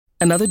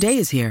Another day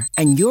is here,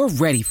 and you're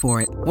ready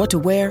for it. What to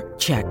wear?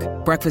 Check.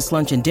 Breakfast,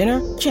 lunch, and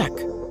dinner? Check.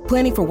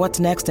 Planning for what's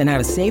next and how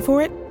to save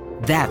for it?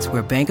 That's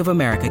where Bank of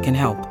America can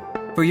help.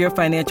 For your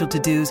financial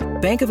to-dos,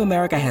 Bank of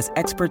America has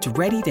experts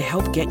ready to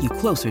help get you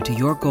closer to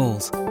your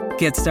goals.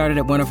 Get started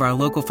at one of our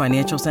local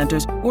financial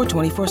centers or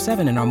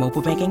 24/7 in our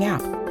mobile banking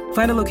app.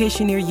 Find a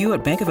location near you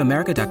at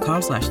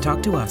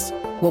bankofamerica.com/talktous.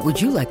 What would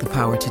you like the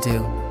power to do?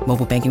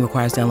 Mobile banking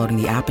requires downloading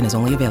the app and is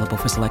only available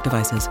for select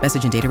devices.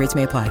 Message and data rates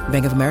may apply.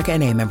 Bank of America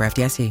N.A., member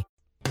FDIC.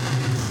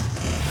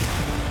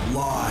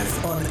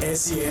 Live on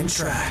SEN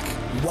Track.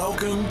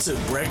 Welcome to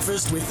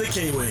Breakfast with the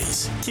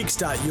Kiwis.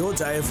 Kickstart your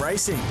day of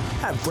racing.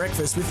 Have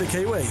breakfast with the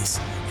Kiwis.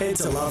 Head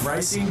to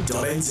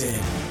loveracing.nz.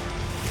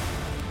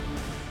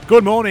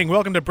 Good morning.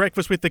 Welcome to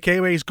Breakfast with the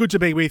Kiwis. Good to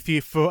be with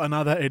you for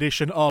another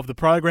edition of the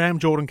program.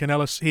 Jordan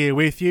Canellis here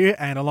with you,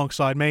 and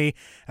alongside me,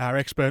 our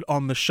expert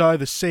on the show,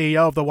 the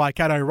CEO of the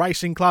Waikato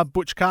Racing Club,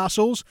 Butch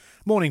Castles.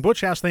 Morning,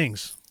 Butch. How's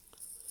things?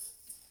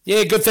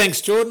 Yeah, good,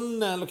 thanks, Jordan.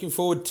 Looking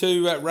forward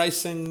to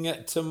racing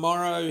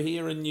tomorrow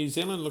here in New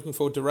Zealand. Looking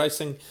forward to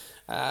racing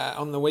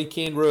on the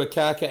weekend,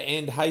 Ruakaka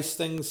and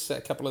Hastings.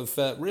 A couple of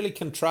really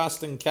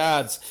contrasting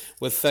cards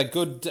with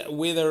good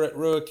weather at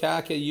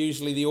Ruakaka,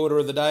 usually the order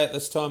of the day at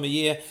this time of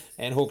year,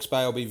 and Hawke's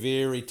Bay will be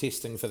very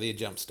testing for their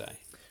jumps day.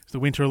 Is the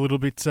weather a little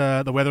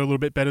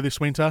bit better this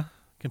winter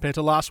compared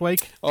to last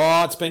week?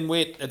 Oh, it's been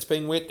wet. It's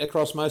been wet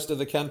across most of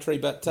the country,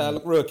 but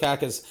look,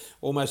 Ruakaka's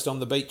almost on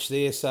the beach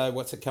there, so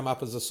what's it come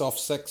up as a soft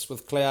 6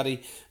 with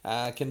cloudy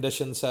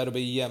conditions, so it'll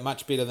be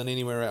much better than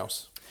anywhere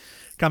else.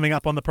 Coming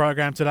up on the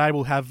program today,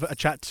 we'll have a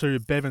chat to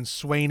Bevan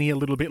Sweeney a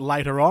little bit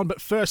later on,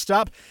 but first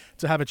up,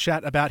 to have a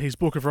chat about his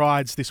book of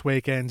rides this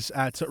weekend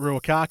at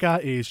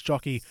Ruakaka is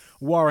jockey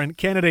Warren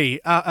Kennedy.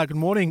 Good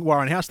morning,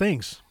 Warren. How's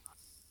things?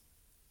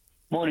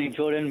 Morning,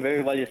 Jordan.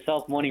 Very well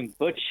yourself. Morning,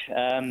 Butch.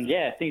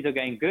 Things are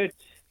going good.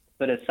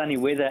 Bit of sunny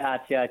weather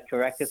out here at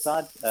Karaka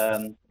side.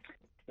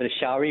 Bit of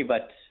showery,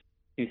 but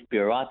seems to be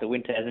all right. The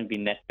winter hasn't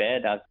been that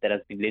bad. That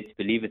has been led to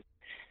believe it's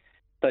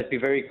supposed to be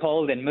very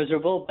cold and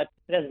miserable, but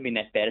it hasn't been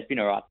that bad. It's been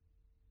all right.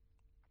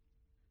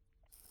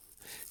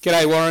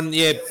 G'day, Warren.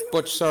 Yeah,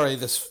 Butch, sorry,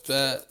 this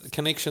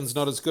connection's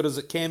not as good as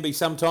it can be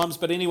sometimes.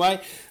 But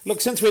anyway,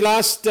 look, since we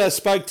last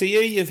spoke to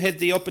you, you've had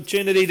the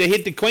opportunity to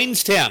head to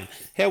Queenstown.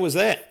 How was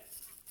that?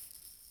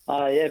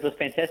 It was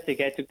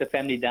fantastic. I took the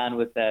family down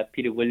with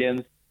Peter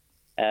Williams,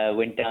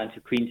 went down to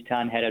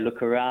Queenstown, had a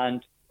look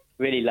around.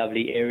 Really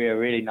lovely area,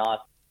 really nice.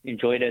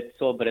 Enjoyed it,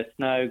 saw a bit of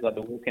snow, got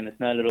to walk in the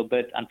snow a little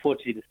bit.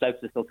 Unfortunately, the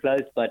slopes are still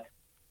closed, but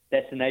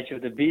that's the nature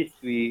of the beast.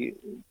 We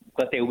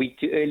got there a week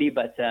too early,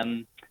 but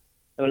a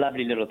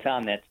lovely little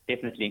town, that,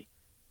 definitely.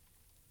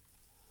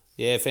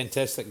 Yeah,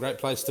 fantastic. Great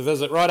place to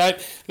visit. Righto,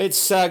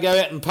 let's go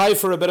out and pay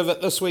for a bit of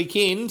it this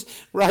weekend.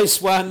 Race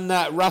 1,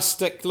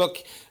 Rustic,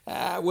 look,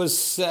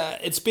 was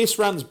its best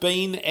run's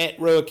been at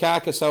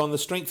Ruakaka, so on the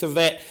strength of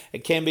that,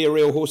 it can be a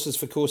real horses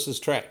for courses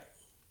track.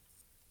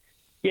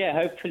 Yeah,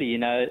 hopefully,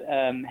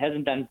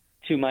 hasn't done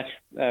too much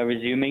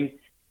resuming.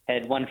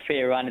 Had one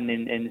fair run, and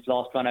then his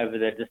last run over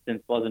the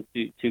distance wasn't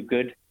too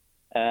good.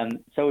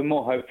 So we're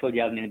more hopeful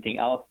than anything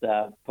else.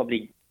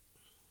 Probably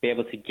be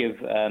able to give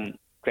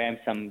Graham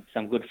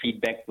some good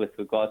feedback with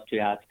regards to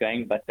how it's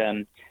going, but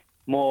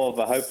more of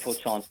a hopeful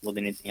chance more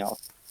than anything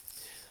else.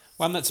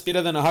 One that's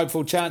better than a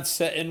hopeful chance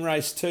in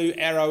race 2,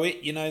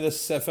 Arrowette. You know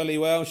this filly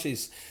well.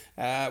 She's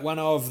one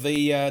of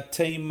the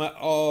team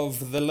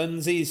of the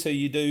Lindsays, who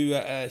you do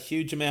a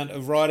huge amount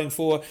of riding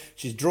for.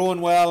 She's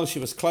drawn well. She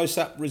was close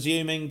up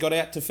resuming, got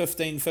out to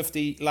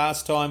 15.50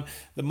 last time.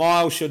 The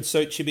mile should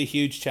suit. She'll be a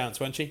huge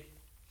chance, won't she?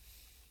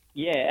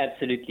 Yeah,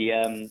 absolutely.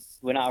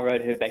 When I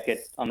rode her back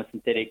on the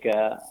synthetic,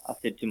 I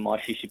said to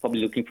Marshy, she's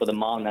probably looking for the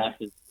mile now.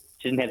 She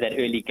didn't have that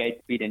early gate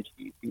speed, and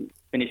she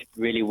finished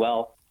really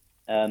well.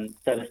 So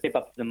the step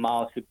up to the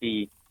mile should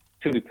be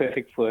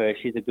perfect for her.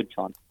 She's a good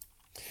chance.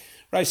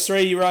 Race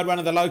 3, you ride one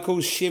of the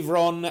locals,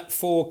 Chevron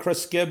for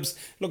Chris Gibbs.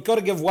 Look, got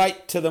to give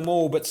weight to them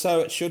all, but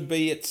so it should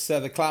be. It's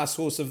the class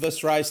horse of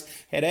this race.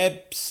 Had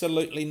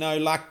absolutely no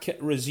luck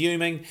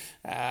resuming.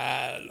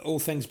 All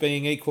things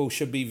being equal,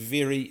 should be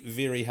very,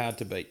 very hard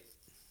to beat.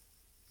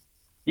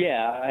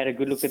 Yeah, I had a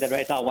good look at that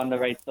race. I won the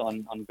race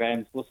on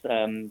Graham's horse,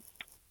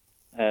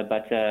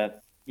 but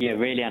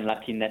really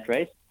unlucky in that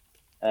race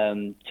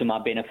to my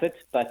benefit.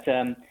 But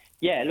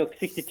look,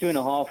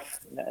 62.5,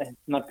 it's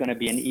not going to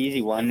be an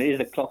easy one. There is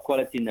a clock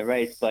quality in the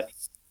race, but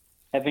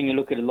having a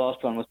look at the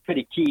last one was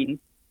pretty keen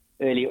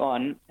early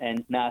on,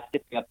 and now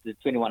stepping up to the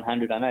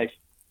 2100. I know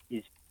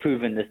he's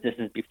proven this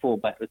distance before,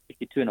 but with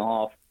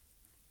 62.5,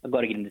 I've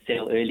got to get in the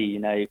saddle early.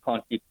 You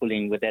can't keep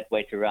pulling with that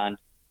weight around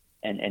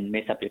and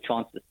mess up your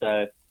chances.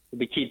 So it'll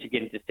be key to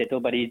get into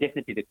settle, but he's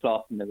definitely the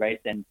class in the race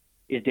and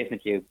is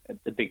definitely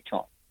a big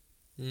chance.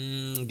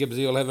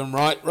 Gibbsy will have him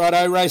right.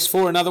 Righto, race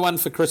 4, another one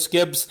for Chris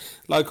Gibbs.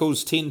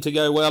 Locals tend to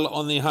go well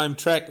on their home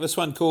track. This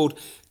one called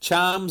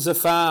Charms a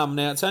Farm.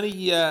 Now, it's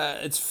only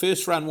its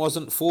first run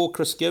wasn't for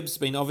Chris Gibbs.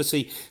 Been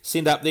obviously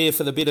sent up there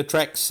for the better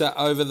tracks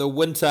over the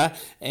winter.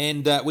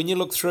 And when you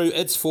look through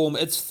its form,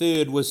 its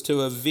third was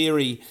to a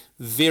very,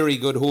 very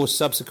good horse,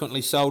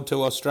 subsequently sold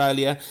to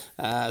Australia.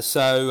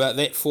 So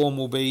that form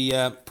will be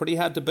pretty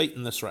hard to beat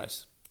in this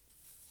race.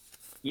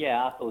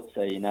 Yeah, I thought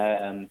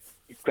so.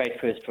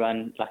 Great first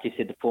run. Like you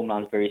said, the form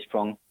line's very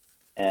strong.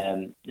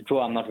 The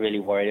draw I'm not really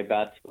worried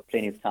about. Got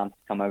plenty of time to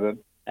come over.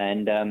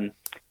 And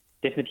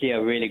definitely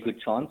a really good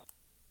chance.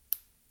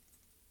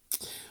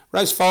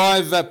 Race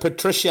 5,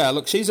 Patricia.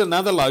 Look, she's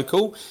another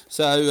local.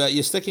 So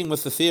you're sticking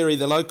with the theory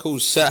the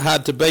locals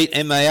hard to beat,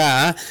 and they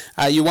are.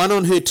 You won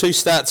on her 2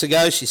 starts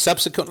ago. She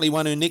subsequently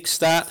won her next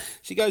start.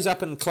 She goes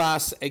up in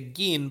class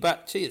again.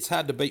 But, gee, it's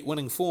hard to beat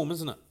winning form,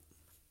 isn't it?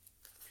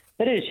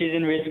 It is. She's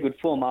in really good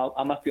form.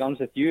 I must be honest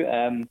with you.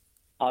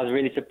 I was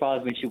really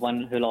surprised when she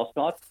won her last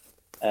start.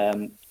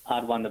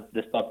 I'd won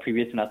the start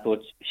previous, and I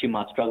thought she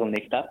might struggle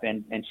next up,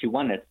 and she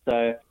won it.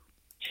 So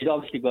she's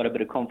obviously got a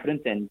bit of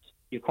confidence, and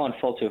you can't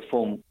fault her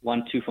form.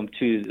 1-2 from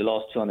 2, the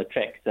last 2 on the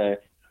track. So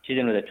she's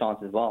in with a chance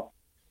as well.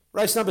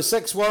 Race number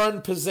 6,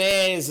 Warren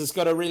Pizzazz has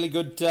got a really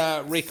good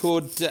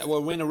record.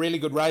 Win a really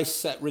good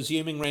race.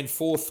 Resuming, ran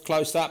 4th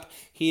close up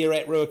here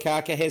at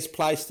Ruakaka. Has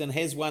placed and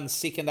has won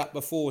second up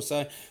before.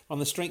 So on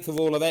the strength of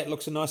all of that,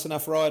 looks a nice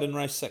enough ride in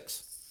race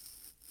 6.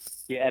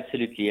 Yeah,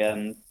 absolutely.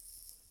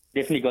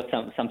 Definitely got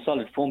some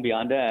solid form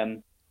behind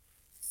her.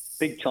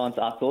 Big chance,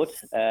 I thought.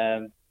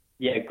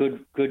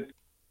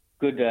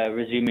 Good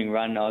resuming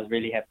run. I was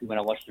really happy when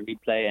I watched the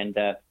replay, and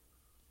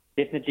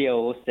definitely a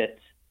horse that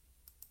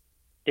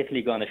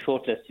definitely got on the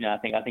short list. I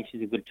think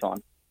she's a good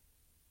chance.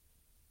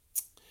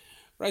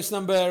 Race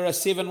number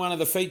 7, one of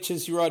the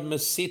features. You ride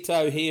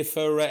Masetto here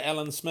for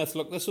Alan Smith.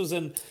 Look, this was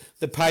in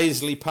the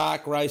Paisley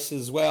Park race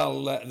as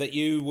well that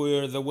you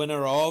were the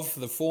winner of.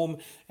 The form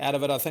out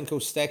of it, I think, will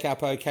stack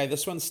up okay.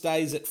 This one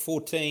stays at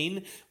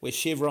 14, where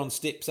Chevron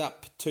steps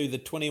up to the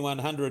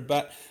 2100.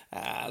 But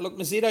look,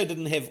 Masetto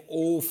didn't have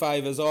all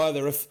favours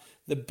either. If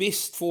the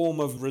best form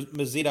of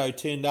Masetto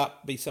turned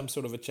up, be some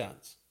sort of a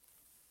chance.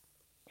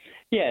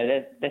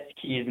 Yeah, that's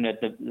key, isn't it?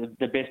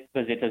 The best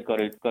Mazzetto's got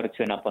to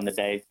turn up on the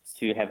day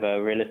to have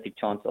a realistic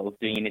chance of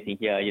doing anything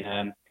here.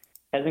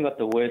 Hasn't got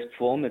the worst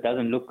form. It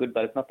doesn't look good,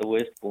 but it's not the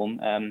worst form.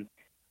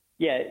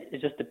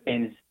 It just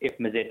depends if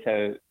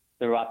the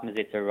right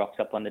Mazzetto rocks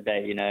up on the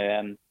day.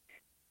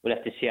 We'll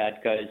have to see how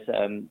it goes.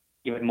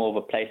 Give it more of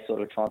a place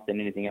sort of chance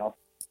than anything else.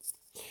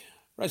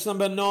 Race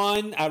number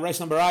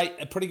 8,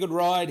 a pretty good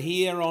ride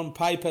here on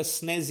paper.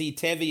 Snazzy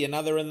Tavi,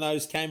 another in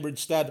those Cambridge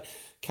stud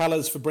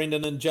colours for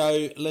Brendan and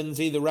Joe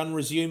Lindsay. The run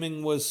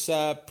resuming was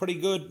pretty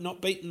good,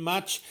 not beaten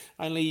much,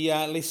 only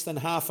less than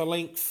half a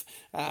length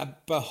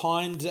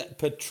behind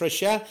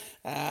Patricia.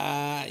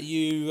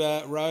 You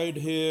rode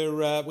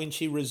her when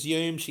she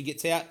resumed. She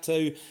gets out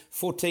to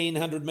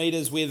 1,400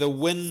 metres where the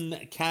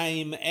win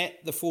came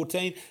at the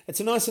 14. It's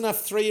a nice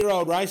enough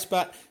 3-year-old race,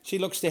 but she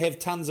looks to have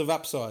tons of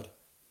upside.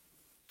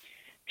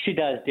 She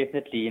does,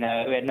 definitely. We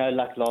had no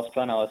luck last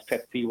run. I was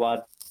trapped 3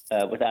 wide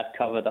without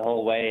cover the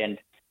whole way, and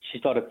she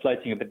started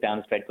floating a bit down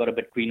the straight, got a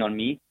bit green on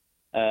me.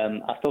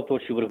 I still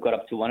thought she would have got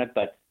up to won it,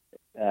 but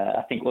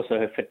I think also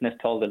her fitness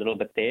told a little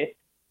bit there.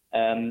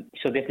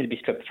 She'll definitely be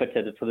stripped fit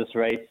for this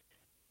race.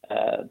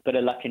 Bit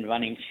of luck in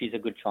running. She's a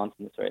good chance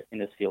in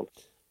this field.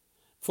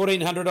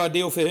 1,400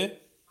 ideal for her?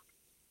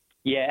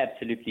 Yeah,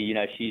 absolutely.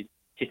 She's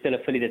still a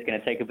filly that's going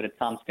to take a bit of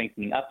time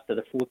strengthening up. So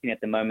the 14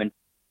 at the moment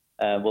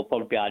will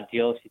probably be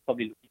ideal. She's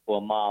probably looking for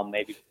a mile,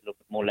 maybe a little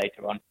bit more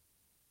later on.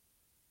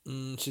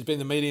 She's been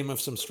the medium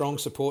of some strong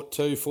support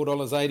too,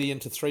 $4.80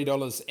 into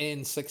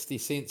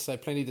 $3.60, so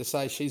plenty to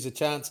say she's a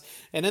chance.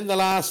 And in the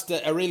last,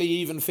 a really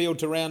even field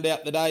to round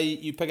out the day,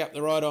 you pick up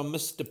the ride on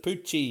Mr.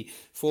 Pucci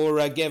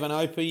for Gavin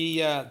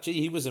Opie.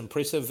 He was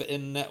impressive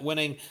in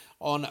winning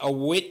on a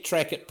wet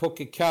track at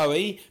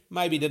Pukekohe.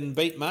 Maybe didn't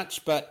beat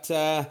much, but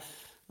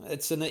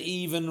it's an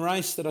even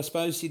race that I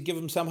suppose you'd give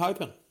him some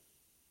hope in.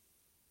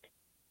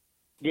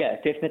 Yeah,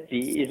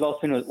 definitely. His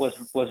last win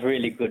was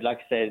really good.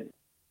 Like I said,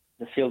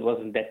 the field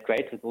wasn't that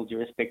great, with all due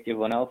respect to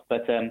everyone else.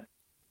 But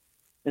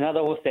another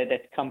horse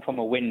that's come from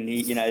a win,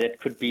 that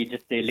could be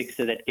just the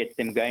elixir that gets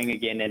him going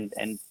again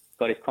and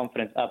got his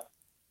confidence up.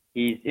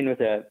 He's in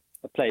with a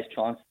player's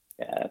chance.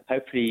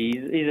 Hopefully,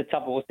 he's a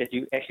type of horse that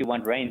you actually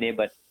want rain there,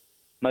 but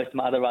most of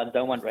my other rides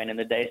don't want rain in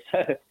the day.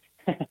 So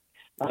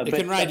it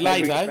can rain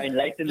late, eh? Rain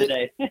late in the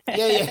day.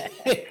 yeah.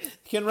 It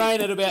can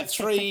rain at about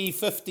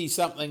 3:50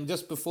 something,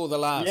 just before the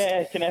last. Yeah,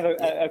 it can have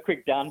a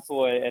quick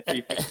downpour at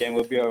 3:50 and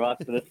we'll be all right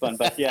for this one.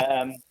 But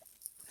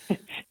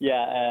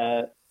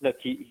look,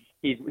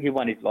 he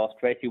won his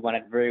last race. He won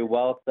it very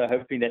well. So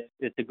hopefully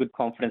it's a good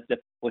confidence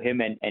lift for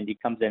him and he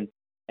comes in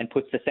and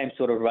puts the same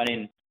sort of run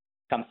in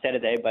come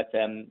Saturday. But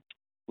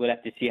we'll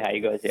have to see how he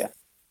goes here.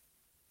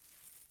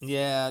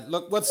 Yeah,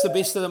 look, what's the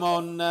best of them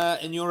on,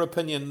 in your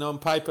opinion, on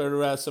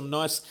paper? Some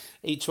nice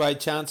each-way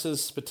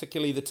chances,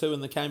 particularly the 2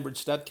 in the Cambridge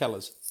stud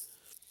colours.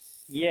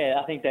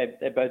 Yeah, I think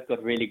they both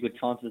got really good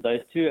chances, those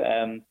two.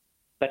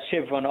 But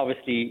Chevron,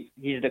 obviously,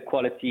 he's the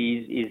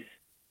quality. He's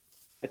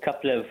a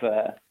couple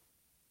of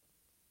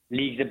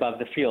leagues above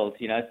the field,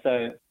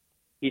 so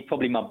he's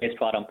probably my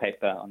best ride on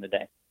paper on the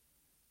day.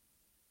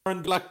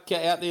 Good luck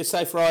out there,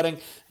 safe riding,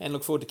 and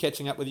look forward to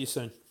catching up with you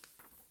soon.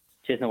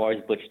 Cheers, no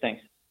worries, Butch.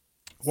 Thanks.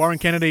 Warren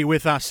Kennedy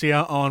with us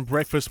here on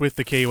Breakfast with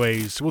the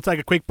Kiwis. We'll take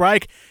a quick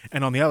break,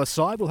 and on the other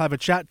side, we'll have a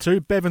chat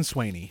to Bevan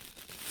Sweeney.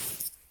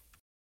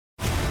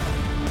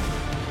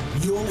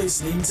 You're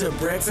listening to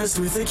Breakfast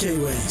with the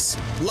Kiwis.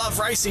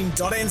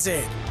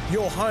 LoveRacing.nz,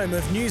 your home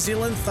of New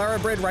Zealand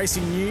thoroughbred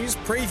racing news,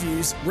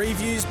 previews,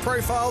 reviews,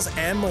 profiles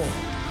and more.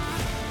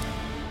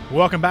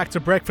 Welcome back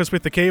to Breakfast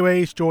with the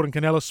Kiwis. Jordan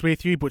Canellis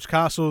with you. Butch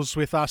Castle's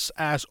with us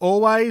as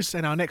always.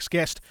 And our next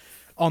guest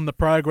on the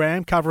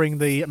program covering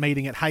the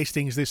meeting at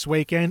Hastings this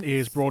weekend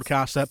is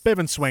broadcaster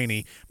Bevan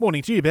Sweeney.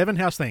 Morning to you, Bevan.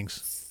 How's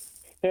things?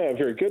 Yeah,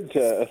 very good.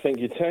 Thank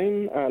you,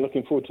 team.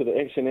 Looking forward to the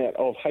action out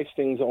of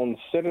Hastings on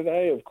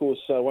Saturday. Of course,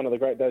 one of the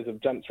great days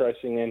of jumps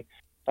racing, and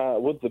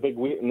with the big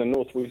wet in the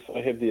northwest, I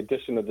have the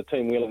addition of the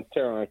Team Whelan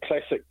Tarrana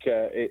Classic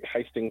at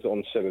Hastings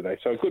on Saturday.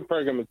 So a good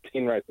program of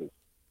 10 races.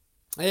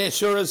 Yeah,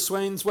 sure is,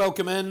 Sweens.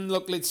 Welcome in.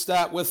 Look, let's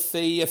start with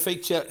the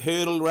feature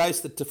hurdle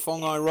race, the Te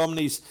Whongai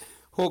Romney's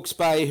Hawke's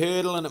Bay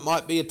Hurdle, and it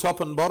might be a top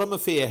and bottom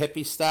affair.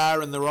 Happy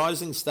Star and the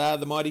Rising Star,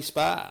 the Mighty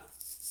Spar.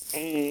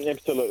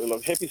 Absolutely.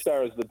 Look, Happy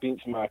Star is the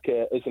benchmark,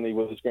 isn't he,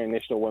 with his Grand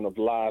National win of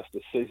last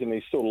season.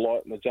 He's still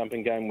light in the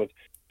jumping game with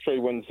 3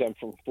 wins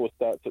from 4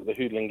 starts at the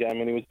hurdling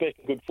game, and he was back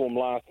in good form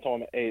last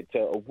time at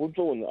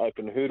Woodville in the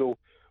open hurdle,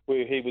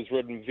 where he was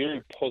ridden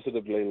very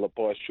positively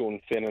by Sean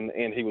Fannin,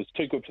 and he was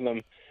too good for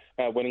them,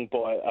 winning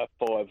by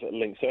 5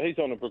 lengths. So he's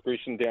on a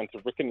progression down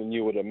to Rickon, and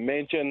you would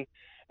imagine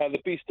the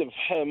best of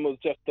him was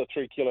just the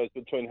 3 kilos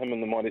between him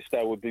and the Mighty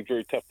Star would be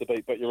very tough to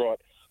beat, but you're right.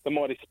 The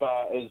Mighty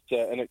Spar is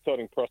an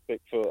exciting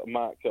prospect for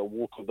Mark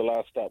Walker, the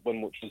last start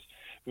win, which was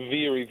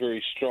very,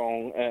 very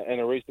strong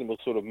and a reasonable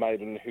sort of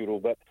maiden hurdle.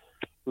 But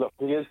look,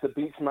 he is the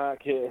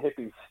benchmark here,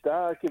 Happy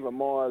Star. Kevin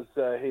Myers,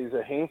 he's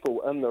a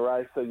handful in the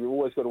race, so you've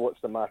always got to watch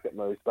the market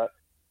moves. But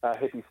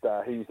Happy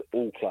Star, he's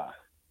all class.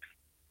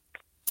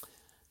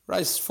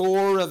 Race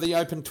 4 of the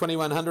Open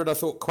 2100, I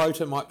thought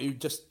Quota might be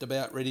just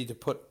about ready to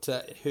put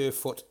her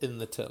foot in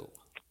the till.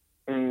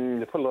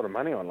 They put a lot of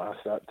money on last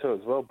start too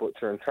as well,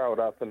 Butcher, and trailed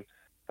up and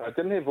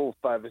didn't have all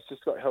favours,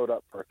 just got held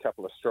up for a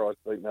couple of strides,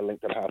 beating a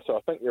length and a half. So I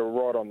think you're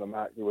right on the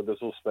mark with this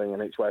horse being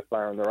an each-way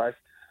player in the race.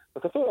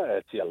 Look, I thought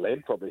ATL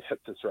Lad probably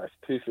hit this race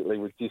perfectly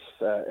with Jess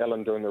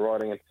Allen doing the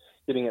riding and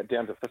getting it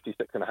down to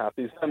 56.5.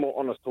 There's no more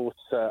honest horse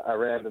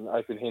around in the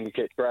open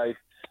handicap grade.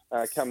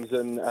 Comes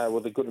in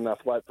with a good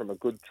enough weight from a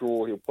good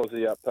draw. He'll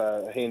posse up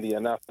handy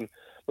enough. And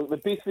look, the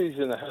best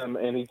version of him,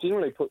 and he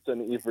generally puts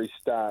in every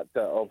start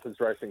of his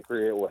racing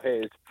career, or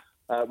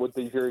has, would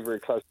be very, very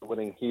close to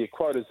winning here.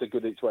 Quota's a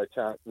good each-way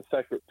chance. And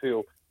Sacred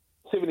Pearl,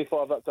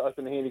 75 up to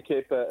open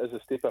handicap is a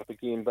step up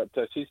again, but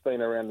she's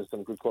been around in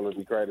some good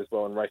quality grade as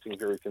well and racing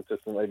very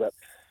consistently. But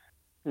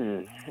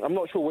I'm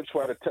not sure which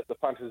way to tip the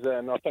punters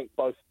in. I think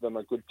both of them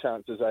are good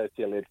chances,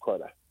 ATL-led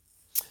Quota.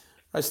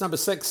 Race number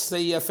 6,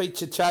 the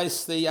feature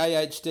chase, the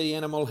AHD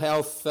Animal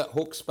Health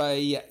Hawke's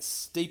Bay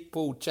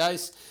Steeple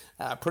Chase.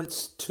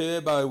 Prince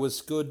Turbo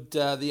was good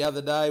the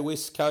other day.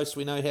 West Coast,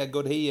 we know how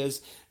good he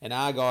is. And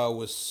Argyle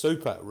was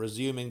super,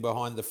 resuming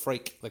behind the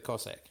Freak, the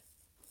Cossack.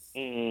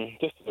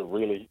 This is a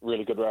really,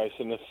 really good race.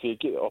 And if you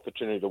get the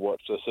opportunity to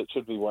watch this, it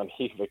should be one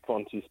heck of a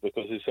contest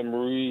because there's some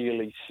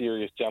really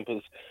serious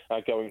jumpers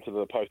going to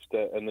the post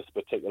in this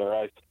particular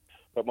race.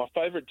 But my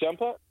favourite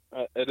jumper,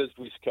 it is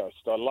West Coast.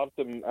 I loved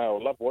him. I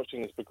loved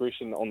watching his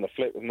progression on the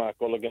flat with Mark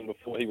Olligan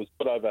before he was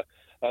put over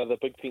the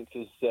big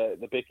fences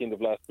at the back end of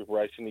last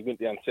preparation. He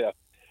went down south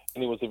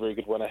and he was a very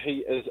good winner. He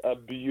is a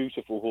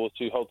beautiful horse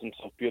who holds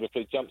himself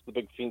beautifully, jumps the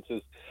big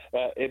fences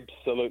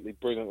absolutely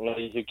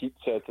brilliantly. He gets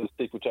to the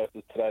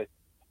steeplechasers today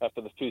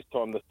for the first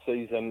time this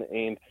season,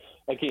 and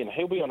again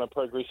he'll be on a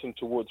progression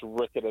towards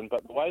Riccarton,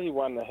 but the way he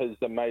won his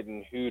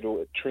maiden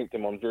hurdle at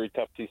Trentham on very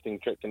tough testing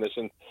track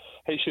conditions,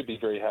 he should be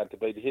very hard to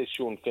beat. Here's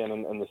Sean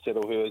Fannin in the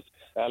saddle, who is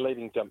our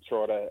leading jumps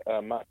rider.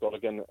 Mark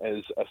Olligan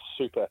is a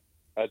super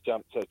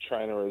jumps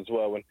trainer as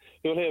well, and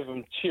he'll have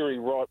him cherry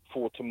ripe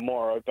for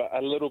tomorrow, but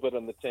a little bit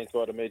in the tank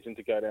I'd imagine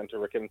to go down to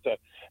Riccarton. So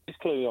he's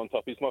clearly on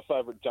top. He's my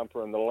favourite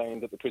jumper in the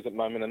land at the present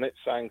moment, and that's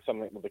saying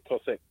something with the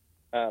Cossack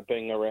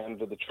being around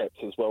with the traps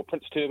as well.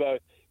 Prince Turbo,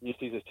 yes,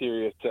 he's a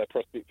serious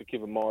prospect for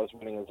Kevin Myers,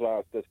 winning his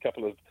last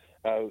couple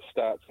of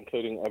starts,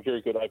 including a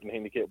very good open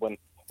handicap win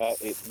at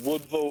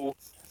Woodville.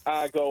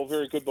 Argyle,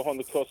 very good behind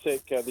the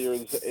Cossack. There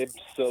is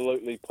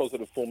absolutely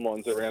positive form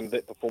lines around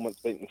that performance,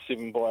 beaten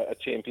 7 by a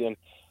champion.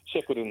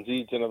 Shackleton's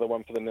Edge, another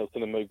one for the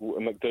Nelson and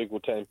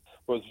McDougall team,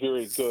 was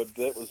very good.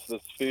 That was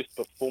his first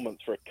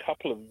performance for a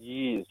couple of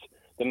years.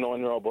 The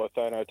 9-year-old by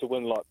Thano, to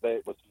win like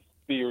that was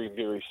very,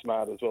 very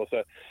smart as well.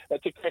 So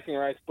it's a cracking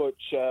race,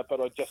 Butch, but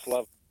I just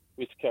love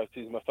West Coast.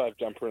 He's my favourite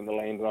jumper in the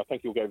land, and I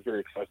think he'll go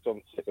very close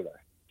on Saturday.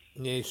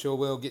 Yeah, sure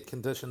will get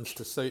conditions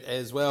to suit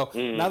as well.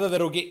 Another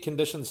that'll get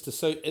conditions to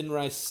suit in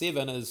race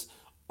 7 is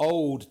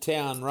Old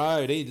Town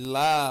Road. He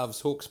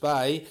loves Hawke's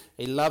Bay.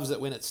 He loves it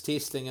when it's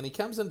testing, and he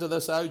comes into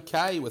this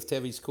okay with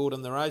Tavies Court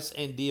in the race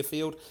and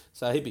Deerfield,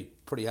 so he'd be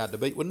pretty hard to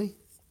beat, wouldn't he?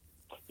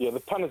 Yeah,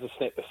 the punters have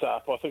snapped this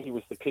up. I think he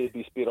was the clear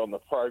best bet on the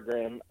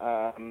program.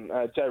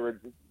 Jay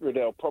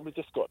Riddell probably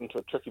just got into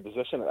a tricky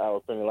position at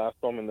Awapuni last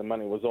time when the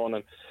money was on,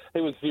 and he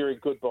was very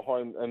good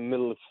behind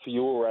Middle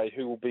Fiore,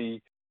 who will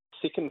be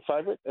second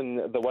favourite in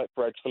the weight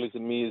for age fillies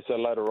and mares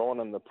later on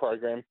in the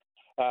program.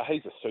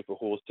 He's a super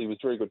horse. He was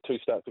very good 2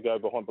 starts ago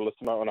behind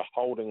Bellissimo on a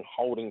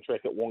holding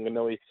track at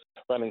Wanganui,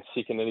 running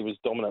second, and he was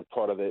dominant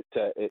prior to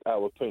that at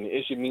Awapuni.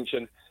 As you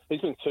mentioned, he's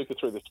been super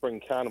through the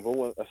Spring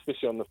Carnival,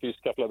 especially on the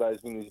first couple of days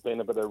when there's been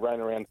a bit of rain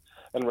around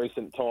in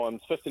recent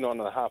times.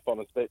 59.5 on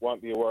his back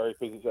won't be a worry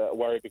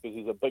because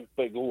he's a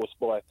big horse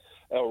by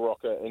Al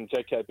Rocker, and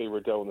JKB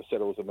Riddell in the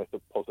saddle was a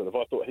massive positive.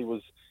 I thought he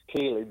was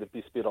clearly the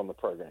best bet on the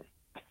program.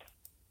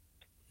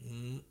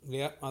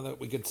 Yeah, I thought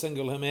we could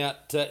single him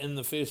out in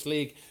the first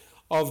leg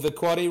of the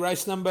quaddie.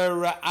 Race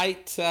number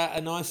 8,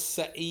 a nice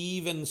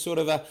even sort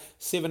of a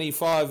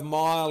 75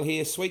 mile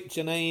here. Sweet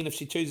Janine, if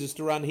she chooses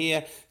to run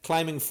here,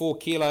 claiming 4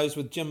 kilos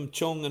with Jim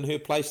Chung, and her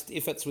placed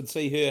efforts would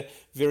see her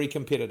very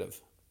competitive.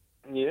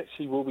 Yeah,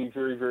 she will be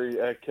very, very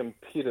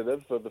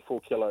competitive for the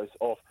 4 kilos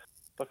off.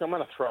 Look, I'm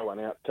going to throw one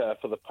out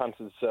for the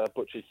punters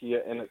butcher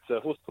here, and it's a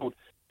horse called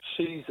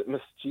She's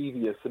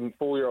Mischievous, a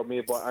 4-year-old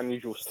mare by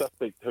Unusual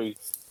Suspect, who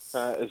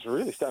is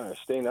really starting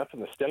to stand up in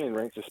the stallion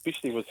ranks,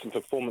 especially with some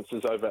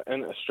performances over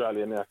in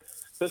Australia. Now,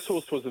 this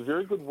horse was a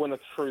very good winner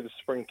through the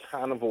Spring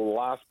Carnival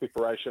last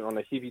preparation on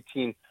a heavy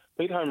 10.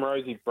 Beat home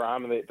Rosie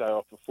Brahma that day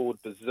off the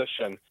forward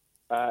position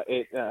at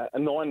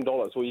 $9.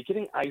 Well, you're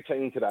getting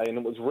 18 today, and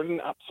it was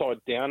ridden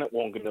upside down at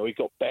Wanganui. He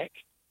got back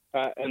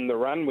in the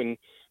run when,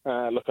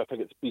 I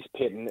think it's best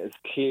pattern is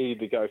clearly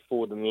to go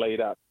forward and lead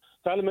up.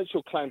 Taylor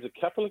Mitchell claims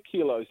a couple of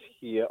kilos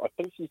here. I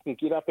think she can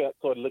get up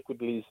outside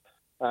Liquid Lee's.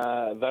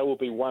 They will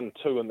be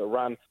 1-2 in the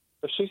run.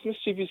 If She's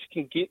Mischievous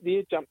can get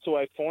there, jumps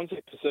away, finds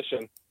that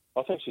position,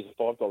 I think she's a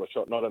 $5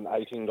 shot, not an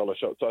 $18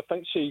 shot. So I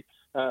think she,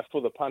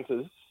 for the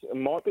punters,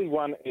 might be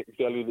one at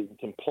value that you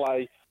can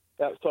play.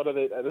 Outside of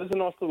that, it is a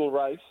nice little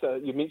race.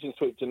 You mentioned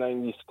Sweet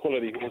Janine, this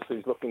quality horse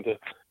who's looking to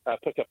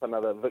pick up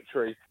another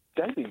victory.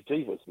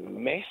 JBG was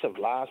massive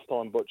last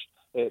time, Butch,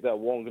 at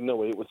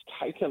Wanganui. It was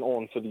taken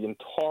on for the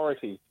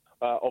entirety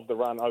of the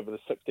run over the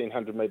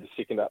 1,600 metres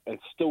second up and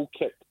still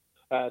kicked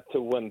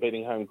to win,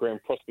 beating home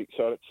Grand Prospect.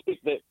 So I'd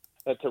expect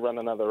that to run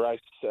another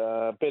race.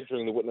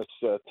 Badgering the Witness,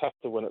 tough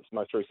to win its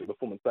most recent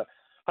performance. But,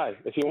 hey,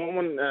 if you want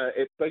one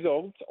at big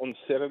odds on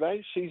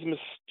Saturday, She's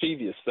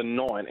Mischievous, the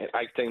 9 at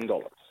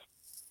 $18.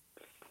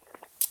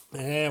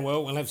 Yeah,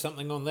 well, we'll have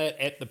something on that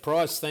at the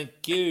price.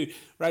 Thank you.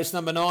 Race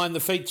number 9, the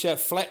feature,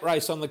 flat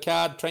race on the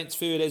card,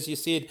 transferred, as you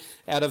said,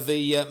 out of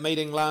the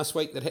meeting last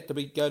week that had to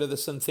go to the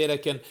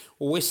synthetic, and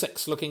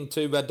Wessex looking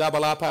to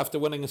double up after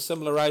winning a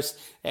similar race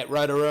at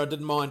Rotorua.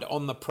 Didn't mind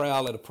on the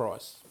prowl at a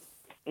price.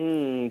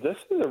 This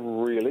is a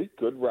really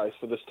good race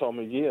for this time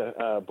of year,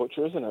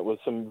 Butcher, isn't it? With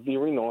some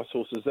very nice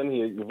horses in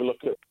here. You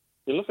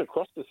look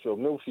across this field.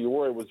 Mil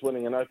Fiore was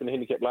winning an open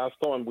handicap last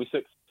time.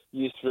 Wessex,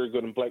 yes, very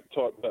good in black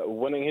type, but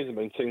winning hasn't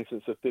been seen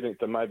since the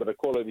 13th of May, but a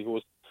quality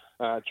horse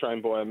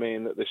trained by a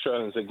man that the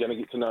Australians are going to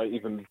get to know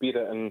even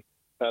better in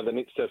the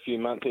next few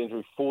months.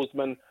 Andrew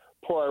Forsman.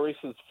 Prioris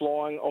is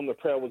flying on the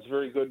prowl, was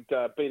very good,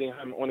 beating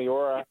home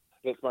Oniora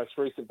in its most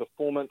recent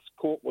performance.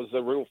 Cork was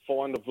a real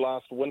find of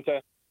last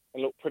winter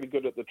and looked pretty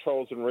good at the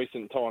trials in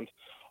recent times.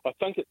 I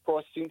think it's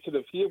price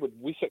sensitive here with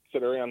Wessex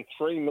at around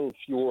 $3, Mil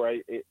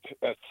Fiore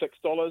at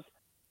 $6.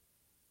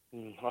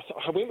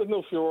 I went with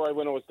Mil Fiore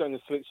when I was doing the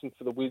selection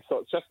for the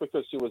website just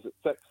because she was at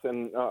 6,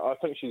 and I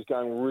think she's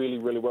going really,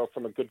 really well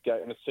from a good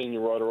gate and a senior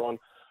rider on.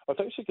 I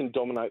think she can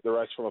dominate the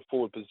race from a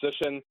forward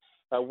position.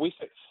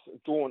 Wessex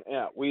drawn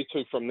out. Where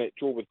to from that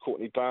draw with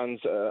Courtney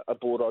Barnes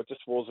aboard? I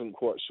just wasn't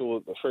quite sure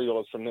that the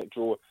 $3 from that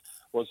draw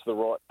was the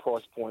right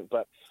price point.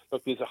 But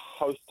look, there's a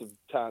host of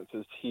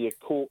chances here.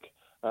 Cork,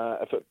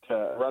 if it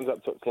runs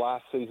up to its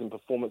last season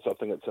performance, I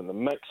think it's in the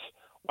mix.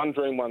 One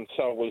Dream, One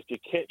Soul. Well, if you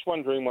catch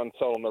One Dream, One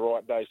Soul on the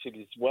right day, she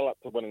is well up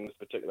to winning this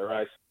particular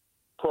race.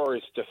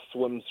 Prioris just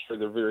swims through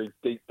the very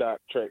deep, dark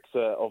tracks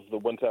of the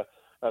winter,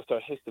 so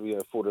it has to be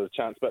afforded a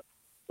chance. But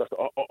look,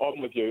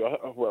 I'm with you.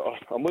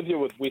 I'm with you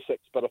with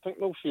Wessex, but I think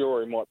Mil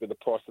Fiore might be the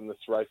price in this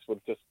race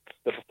with just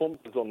the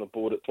performances on the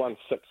board. It's 1-6,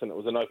 and it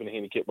was an open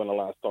handicap winner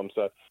last time.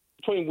 So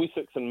between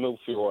Wessex and Mil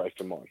Fiore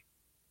for mine.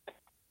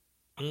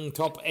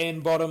 Top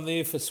and bottom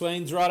there for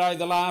Sweens. Righto,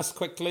 the last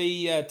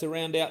quickly to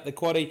round out the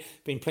quaddie.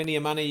 Been plenty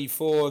of money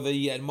for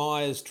the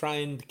Myers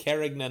trained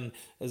Carignan.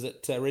 Is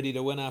it ready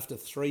to win after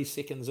 3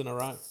 seconds in a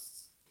row?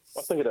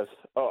 I think it is.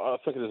 I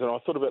think it is. And I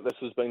thought about this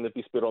as being the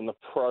best bet on the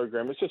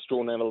program. It's just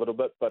drawn out a little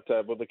bit, but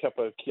with a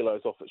couple of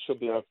kilos off, it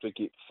should be able to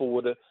get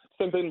forward. It's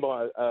been beaten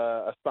by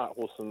a smart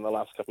horse in the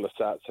last couple of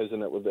starts,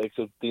 hasn't it, with the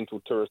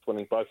Accidental Tourist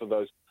winning both of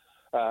those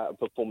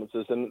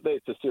performances, and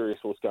that's a serious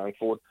horse going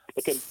forward.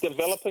 Look, a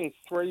developing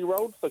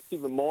 3-year-old for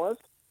Kevin Myers.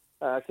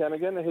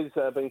 Canagan. He's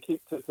been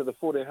kept to the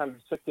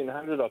 1400,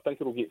 1600. I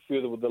think it'll get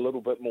further with a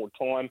little bit more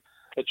time.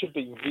 It should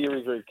be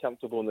very, very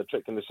comfortable in the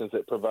track conditions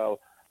that prevail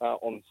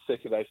on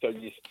Saturday. So,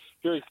 yes,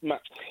 very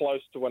much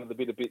close to one of the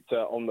better bets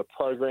on the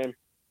program.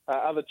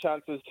 Other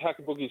chances,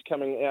 Haka Boogie's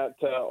coming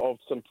out of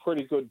some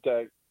pretty good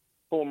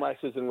form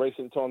races in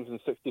recent times in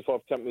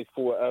 65 company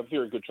for a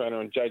very good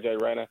trainer in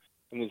JJ Rayner.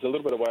 And there's a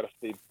little bit of weight off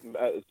the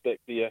back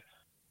there.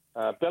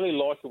 Belly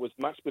Leica was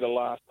much better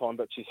last time,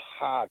 but she's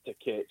hard to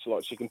catch.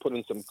 Like, she can put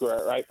in some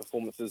great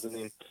performances and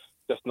then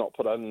just not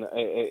put in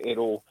at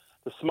all.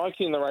 The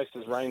smoky in the race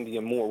is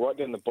Reindeer Moore, right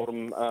down the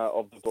bottom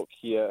of the book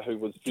here, who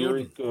was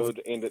very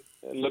good and a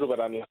little bit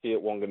unlucky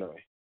at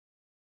Wanganui.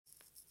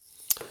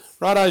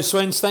 Righto,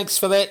 Swins, thanks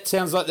for that.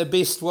 Sounds like the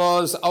best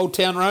was Old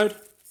Town Road.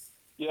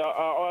 Yeah,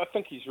 I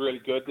think he's really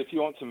good. If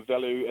you want some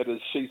value, it is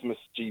She's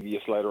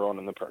Mischievous later on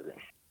in the program.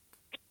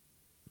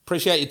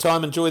 Appreciate your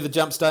time. Enjoy the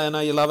jumps day. I know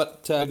you love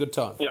it. Good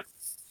time. Yeah,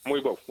 we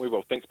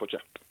will. Thanks, Butcher.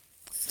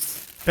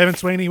 Bevan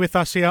Sweeney with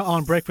us here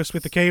on Breakfast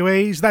with the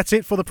Kiwis. That's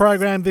it for the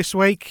program this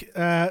week.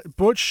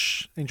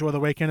 Butch, enjoy the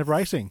weekend of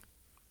racing.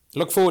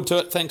 Look forward to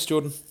it. Thanks,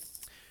 Jordan.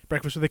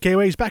 Breakfast with the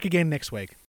Kiwis back again next week.